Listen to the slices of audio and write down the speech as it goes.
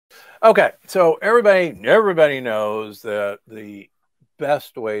Okay, so everybody knows that the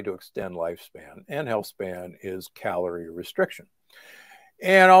best way to extend lifespan and health span is calorie restriction.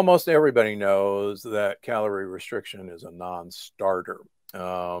 And almost everybody knows that calorie restriction is a non-starter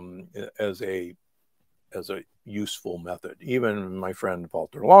um, as a useful method. Even my friend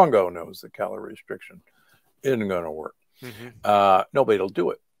Walter Longo knows that calorie restriction isn't going to work. Nobody will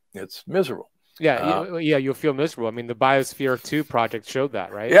do it. It's miserable. Yeah, yeah, you'll feel miserable. I mean, the Biosphere 2 project showed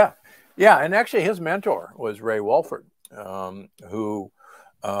that, right? Yeah, yeah, and actually, his mentor was Ray Walford, who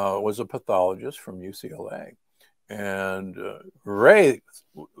was a pathologist from UCLA, and Ray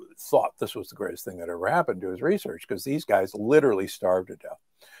thought this was the greatest thing that ever happened to his research because these guys literally starved to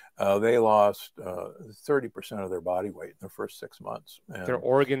death. They lost 30% of their body weight in the first 6 months. And their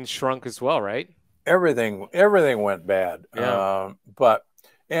organs shrunk as well, right? Everything went bad. Yeah.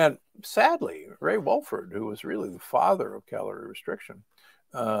 And sadly, Ray Walford, who was really the father of calorie restriction,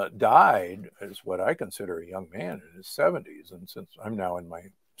 died as what I consider a young man in his 70s. And since I'm now in my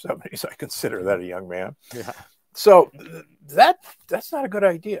 70s, I consider that a young man. Yeah. So that's not a good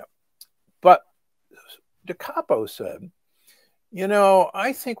idea. But De Capo said,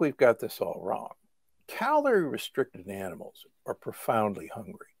 I think we've got this all wrong. Calorie restricted animals are profoundly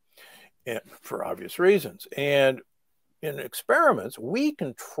hungry, and for obvious reasons. And in experiments, we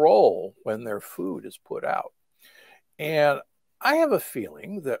control when their food is put out. And I have a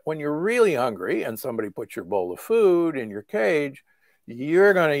feeling that when you're really hungry and somebody puts your bowl of food in your cage,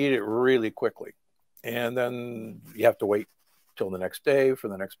 you're going to eat it really quickly. And then you have to wait till the next day for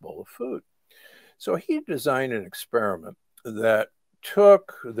the next bowl of food. So he designed an experiment that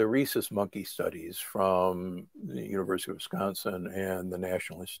took the rhesus monkey studies from the University of Wisconsin and the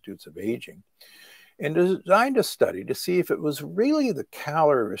National Institutes of Aging and designed a study to see if it was really the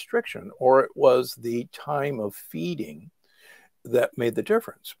calorie restriction or it was the time of feeding that made the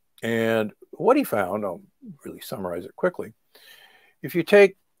difference. And what he found, I'll really summarize it quickly. If you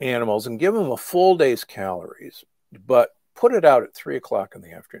take animals and give them a full day's calories, but put it out at 3 o'clock in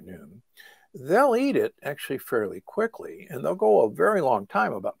the afternoon, they'll eat it actually fairly quickly, and they'll go a very long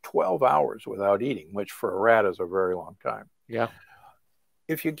time, about 12 hours without eating, which for a rat is a very long time. Yeah.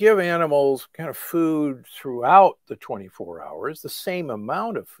 If you give animals kind of food throughout the 24 hours, the same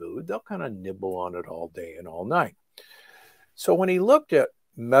amount of food, they'll kind of nibble on it all day and all night. So when he looked at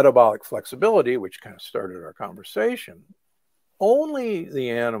metabolic flexibility, which kind of started our conversation, only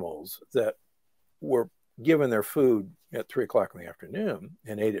the animals that were given their food at 3 o'clock in the afternoon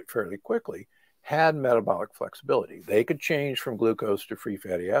and ate it fairly quickly had metabolic flexibility. They could change from glucose to free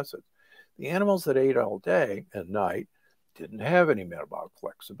fatty acids. The animals that ate all day and night didn't have any metabolic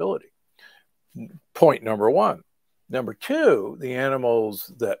flexibility. Point number one. Number two, the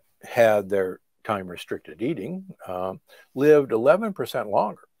animals that had their time-restricted eating lived 11%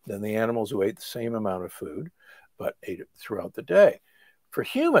 longer than the animals who ate the same amount of food but ate it throughout the day. For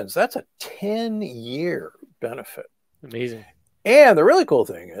humans, that's a 10-year benefit. Amazing. And the really cool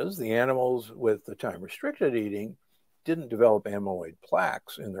thing is the animals with the time-restricted eating didn't develop amyloid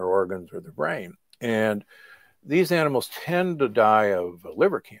plaques in their organs or their brain. And these animals tend to die of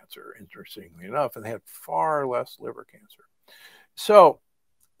liver cancer, interestingly enough, and they had far less liver cancer. So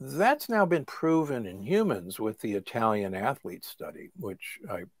that's now been proven in humans with the Italian athlete study, which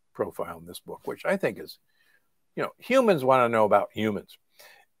I profile in this book, which I think is, humans want to know about humans.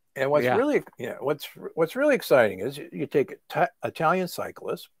 And what's really exciting is you take Italian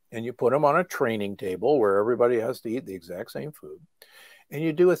cyclists and you put them on a training table where everybody has to eat the exact same food, and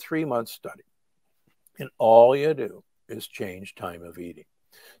you do a 3-month study. And all you do is change time of eating.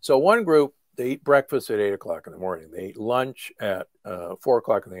 So one group, they eat breakfast at 8 o'clock in the morning. They eat lunch at 4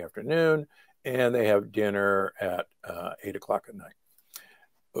 o'clock in the afternoon, and they have dinner at 8 o'clock at night.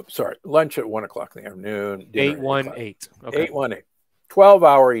 Oops, sorry, lunch at 1 o'clock in the afternoon. 8-1-8. Okay. 8-1-8.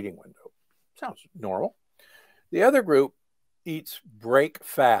 12-hour eating window. Sounds normal. The other group eats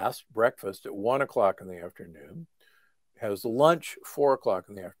breakfast at 1 o'clock in the afternoon, has lunch 4 o'clock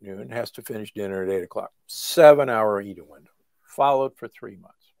in the afternoon, has to finish dinner at 8 o'clock. 7-hour eating window, followed for 3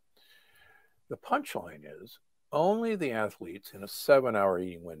 months. The punchline is only the athletes in a 7-hour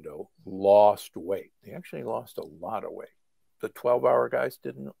eating window lost weight. They actually lost a lot of weight. The 12-hour guys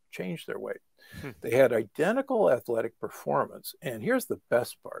didn't change their weight. They had identical athletic performance. And here's the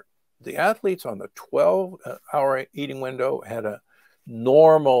best part. The athletes on the 12-hour eating window had a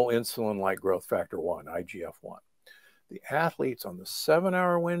normal insulin-like growth factor 1, IGF-1. The athletes on the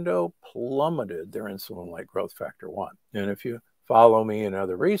 7-hour window plummeted their insulin-like growth factor 1. And if you follow me in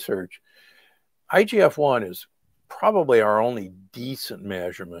other research, IGF-1 is probably our only decent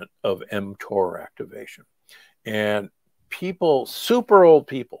measurement of mTOR activation. And people, super old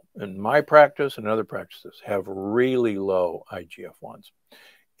people in my practice and other practices have really low IGF-1s.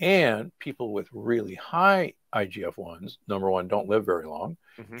 And people with really high IGF-1s, number one, don't live very long.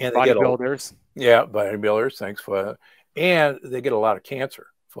 Mm-hmm. And they bodybuilders. Bodybuilders, thanks for that. And they get a lot of cancer,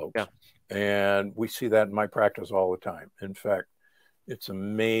 folks. Yeah. And we see that in my practice all the time. In fact, it's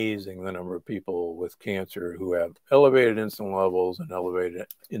amazing the number of people with cancer who have elevated insulin levels and elevated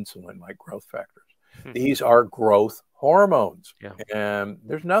insulin-like growth factors. These are growth hormones. Yeah. And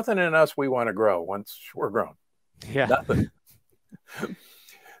there's nothing in us we want to grow once we're grown. Yeah. Nothing.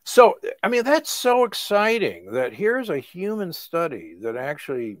 So, I mean, that's so exciting that here's a human study that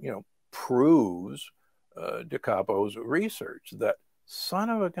actually, proves DeCampo's research that, son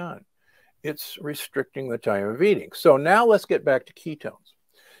of a gun, it's restricting the time of eating. So now let's get back to ketones.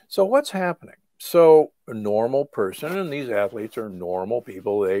 So what's happening? So a normal person, and these athletes are normal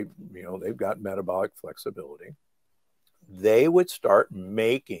people, they've got metabolic flexibility. They would start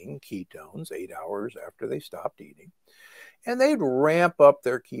making ketones 8 hours after they stopped eating. And they'd ramp up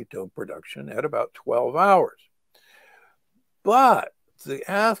their ketone production at about 12 hours. But the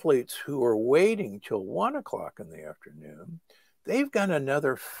athletes who are waiting till 1 o'clock in the afternoon, they've got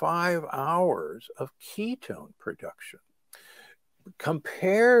another 5 hours of ketone production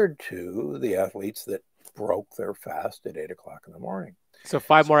compared to the athletes that broke their fast at 8 o'clock in the morning. So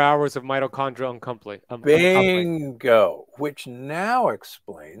 5 more hours of mitochondrial uncoupling. Bingo, which now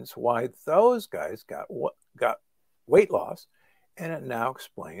explains why those guys got weight loss, and it now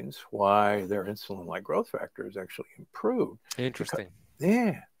explains why their insulin-like growth factors actually improved. Interesting.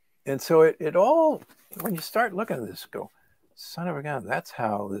 Yeah. And so it all, when you start looking at this, go, son of a gun, that's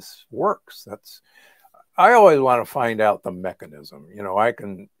how this works. I always want to find out the mechanism.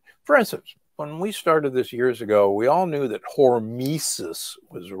 For instance, when we started this years ago, we all knew that hormesis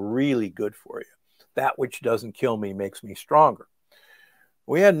was really good for you. That which doesn't kill me makes me stronger.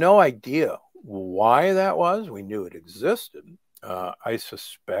 We had no idea why that was. We knew it existed. I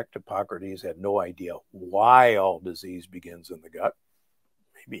suspect Hippocrates had no idea why all disease begins in the gut.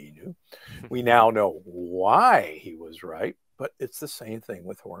 Maybe he knew. We now know why he was right, but it's the same thing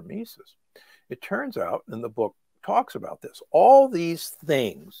with hormesis. It turns out, and the book talks about this, all these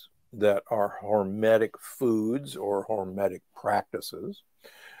things that are hormetic foods or hormetic practices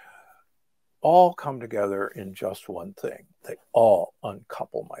all come together in just one thing. They all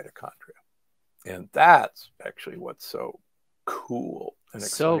uncouple mitochondria. And that's actually what's so cool and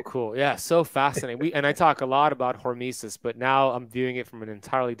exciting. So cool. Yeah, so fascinating. And I talk a lot about hormesis, but now I'm viewing it from an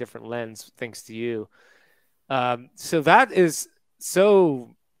entirely different lens, thanks to you. So that is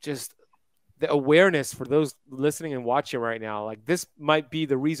so just the awareness for those listening and watching right now. Like, this might be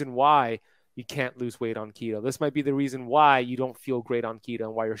the reason why you can't lose weight on keto. This might be the reason why you don't feel great on keto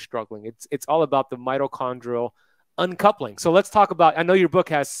and why you're struggling. It's all about the mitochondrial uncoupling. So let's talk about, I know your book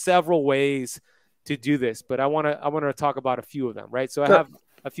has several ways to do this, but I want to talk about a few of them, right? So I have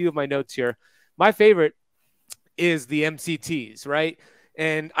a few of my notes here. My favorite is the MCTs, right?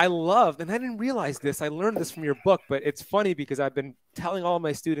 And I loved, and I didn't realize this, I learned this from your book, but it's funny because I've been telling all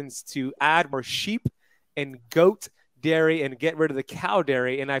my students to add more sheep and goat dairy and get rid of the cow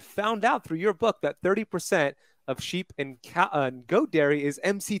dairy. And I found out through your book that 30% of sheep and goat dairy is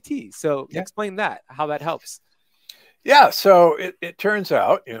MCT. So explain that, how that helps. Yeah, so it turns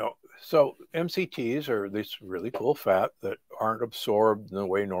out, so MCTs are this really cool fat that aren't absorbed in the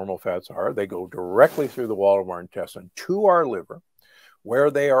way normal fats are. They go directly through the wall of our intestine to our liver, where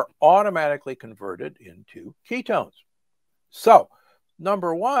they are automatically converted into ketones. So,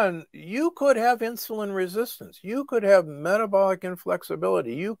 number one, you could have insulin resistance. You could have metabolic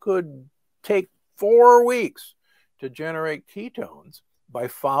inflexibility. You could take 4 weeks to generate ketones by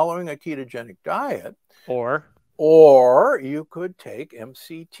following a ketogenic diet. Or you could take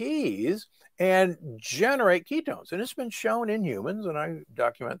MCTs and generate ketones. And it's been shown in humans, and I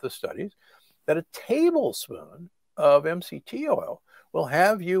document the studies, that a tablespoon of MCT oil will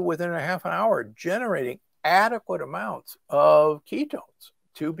have you within a half an hour generating adequate amounts of ketones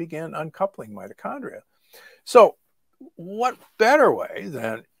to begin uncoupling mitochondria. So what better way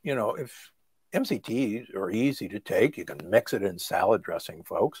than, if MCTs are easy to take, you can mix it in salad dressing,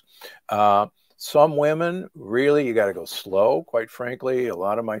 folks. Some women, really, you got to go slow. Quite frankly, a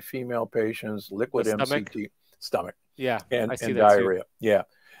lot of my female patients, liquid MCT, stomach, and diarrhea. Too. Yeah.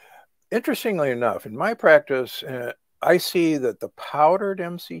 Interestingly enough, in my practice, I see that the powdered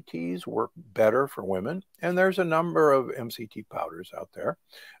MCTs work better for women, and there's a number of MCT powders out there.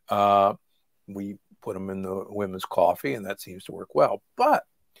 We put them in the women's coffee, and that seems to work well. But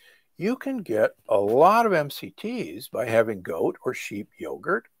you can get a lot of MCTs by having goat or sheep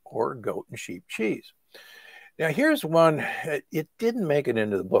yogurt or goat and sheep cheese. Now, here's one. It didn't make it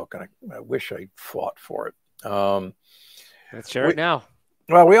into the book, and I wish I fought for it. Let's share it now.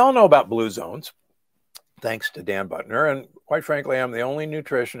 Well, we all know about blue zones, thanks to Dan Butner. And quite frankly, I'm the only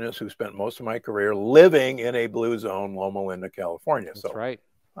nutritionist who spent most of my career living in a blue zone, Loma Linda, California. That's right.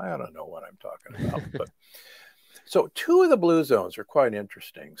 I don't know what I'm talking about. But so two of the blue zones are quite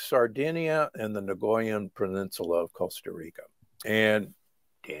interesting: Sardinia and the Nagoyan Peninsula of Costa Rica. And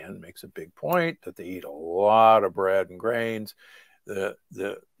Dan makes a big point that they eat a lot of bread and grains. The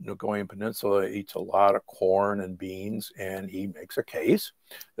Nagoyan Peninsula eats a lot of corn and beans, and he makes a case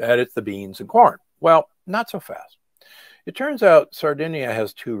that it's the beans and corn. Well, not so fast. It turns out Sardinia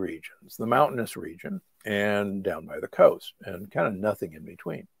has two regions, the mountainous region and down by the coast, and kind of nothing in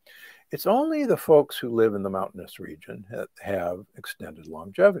between. It's only the folks who live in the mountainous region that have extended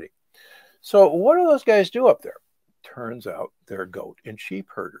longevity. So what do those guys do up there? Turns out they're goat and sheep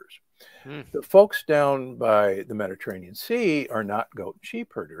herders. The folks down by the Mediterranean Sea are not goat and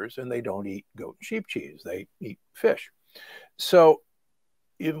sheep herders, and they don't eat goat and sheep cheese. They eat fish. So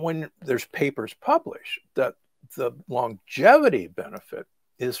when there's papers published that the longevity benefit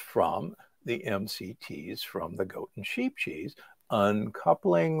is from the MCTs from the goat and sheep cheese,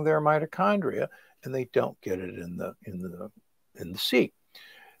 uncoupling their mitochondria, and they don't get it in the sea.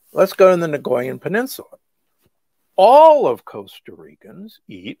 Let's go to the Nagoyan Peninsula. All of Costa Ricans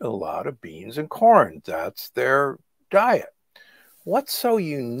eat a lot of beans and corn. That's their diet. What's so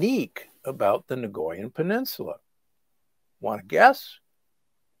unique about the Nagoyan Peninsula? Want to guess?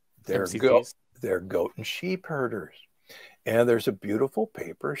 They're goat and sheep herders. And there's a beautiful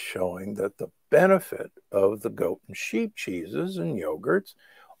paper showing that the benefit of the goat and sheep cheeses and yogurts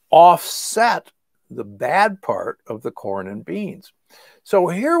offset the bad part of the corn and beans. So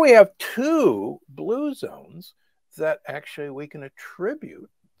here we have two blue zones that actually we can attribute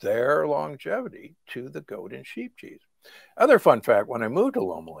their longevity to the goat and sheep cheese. Other fun fact, when I moved to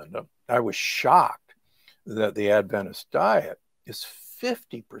Loma Linda, I was shocked that the Adventist diet is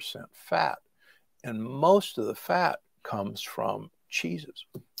 50% fat, and most of the fat comes from cheeses.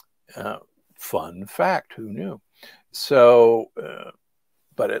 Fun fact, who knew? So,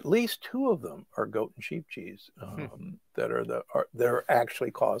 but at least two of them are goat and sheep cheese they're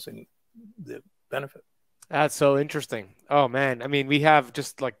actually causing the benefit. That's so interesting. Oh man, I mean, we have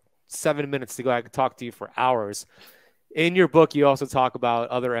just like 7 minutes to go. I could talk to you for hours. In your book, you also talk about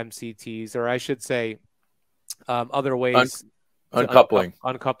other MCTs, or I should say, other ways uncoupling.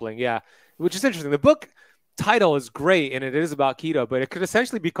 Uncoupling, yeah, which is interesting. The book title is great, and it is about keto, but it could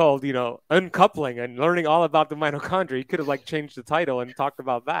essentially be called, uncoupling and learning all about the mitochondria. You could have like changed the title and talked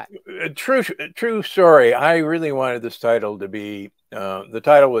about that. True story. I really wanted this title to be. The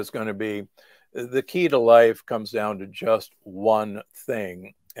title was going to be. The key to life comes down to just one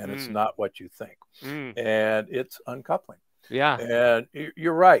thing, and it's not what you think. And it's uncoupling. Yeah. And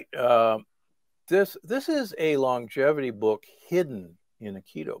you're right. This is a longevity book hidden in a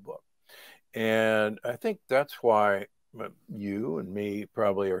keto book. And I think that's why you and me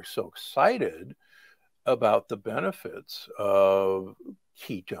probably are so excited about the benefits of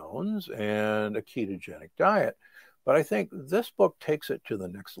ketones and a ketogenic diet. But I think this book takes it to the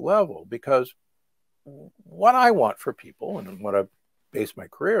next level, because what I want for people, and what I've based my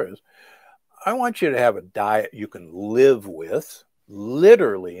career is, I want you to have a diet you can live with,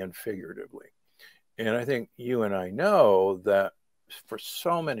 literally and figuratively. And I think you and I know that for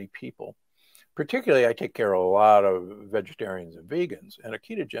so many people, particularly I take care of a lot of vegetarians and vegans, and a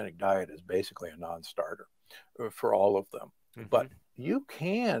ketogenic diet is basically a non-starter for all of them. But you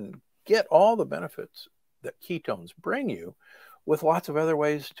can get all the benefits that ketones bring you with lots of other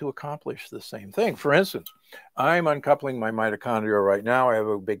ways to accomplish the same thing. For instance, I'm uncoupling my mitochondria right now. I have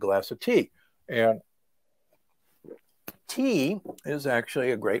a big glass of tea, and tea is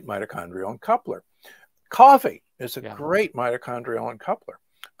actually a great mitochondrial uncoupler. Coffee is a great mitochondrial uncoupler.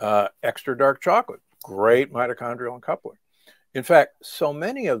 Extra dark chocolate, great mitochondrial uncoupler. In fact, so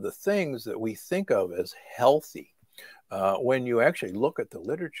many of the things that we think of as healthy, when you actually look at the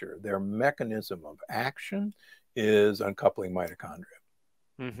literature, their mechanism of action is uncoupling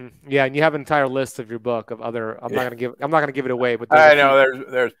mitochondria. Yeah, and you have an entire list of your book of other. I'm not going to give it away, but I know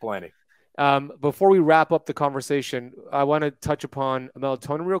there's plenty. Before we wrap up the conversation, I want to touch upon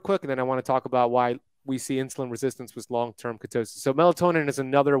melatonin real quick, and then I want to talk about why we see insulin resistance with long-term ketosis. So melatonin is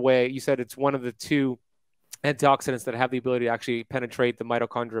another way. You said it's one of the two antioxidants that have the ability to actually penetrate the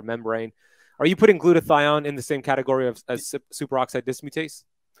mitochondrial membrane. Are you putting glutathione in the same category as superoxide dismutase?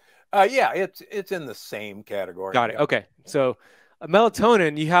 Yeah, it's in the same category. Got it. Yeah. Okay. So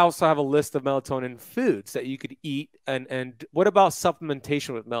melatonin, you also have a list of melatonin foods that you could eat. And what about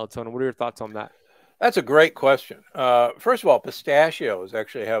supplementation with melatonin? What are your thoughts on that? That's a great question. First of all, pistachios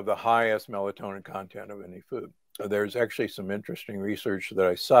actually have the highest melatonin content of any food. There's actually some interesting research that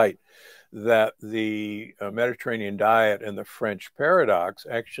I cite that the Mediterranean diet and the French paradox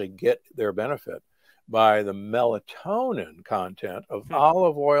actually get their benefit by the melatonin content of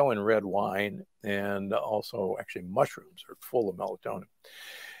olive oil and red wine, and also actually mushrooms are full of melatonin.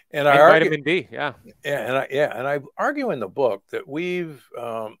 And vitamin D, yeah. And I argue in the book that we've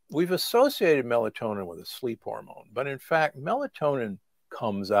associated melatonin with a sleep hormone, but in fact, melatonin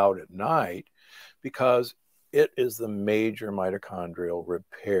comes out at night because it is the major mitochondrial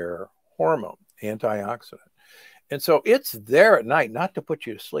repair hormone, antioxidant. And so it's there at night, not to put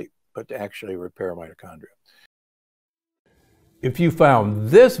you to sleep, but to actually repair mitochondria. If you found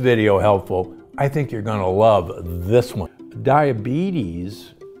this video helpful, I think you're going to love this one.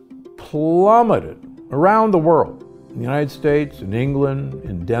 Diabetes plummeted around the world, in the United States, in England,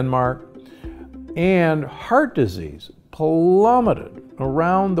 in Denmark, and heart disease plummeted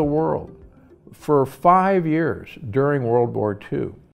around the world for 5 years during World War II.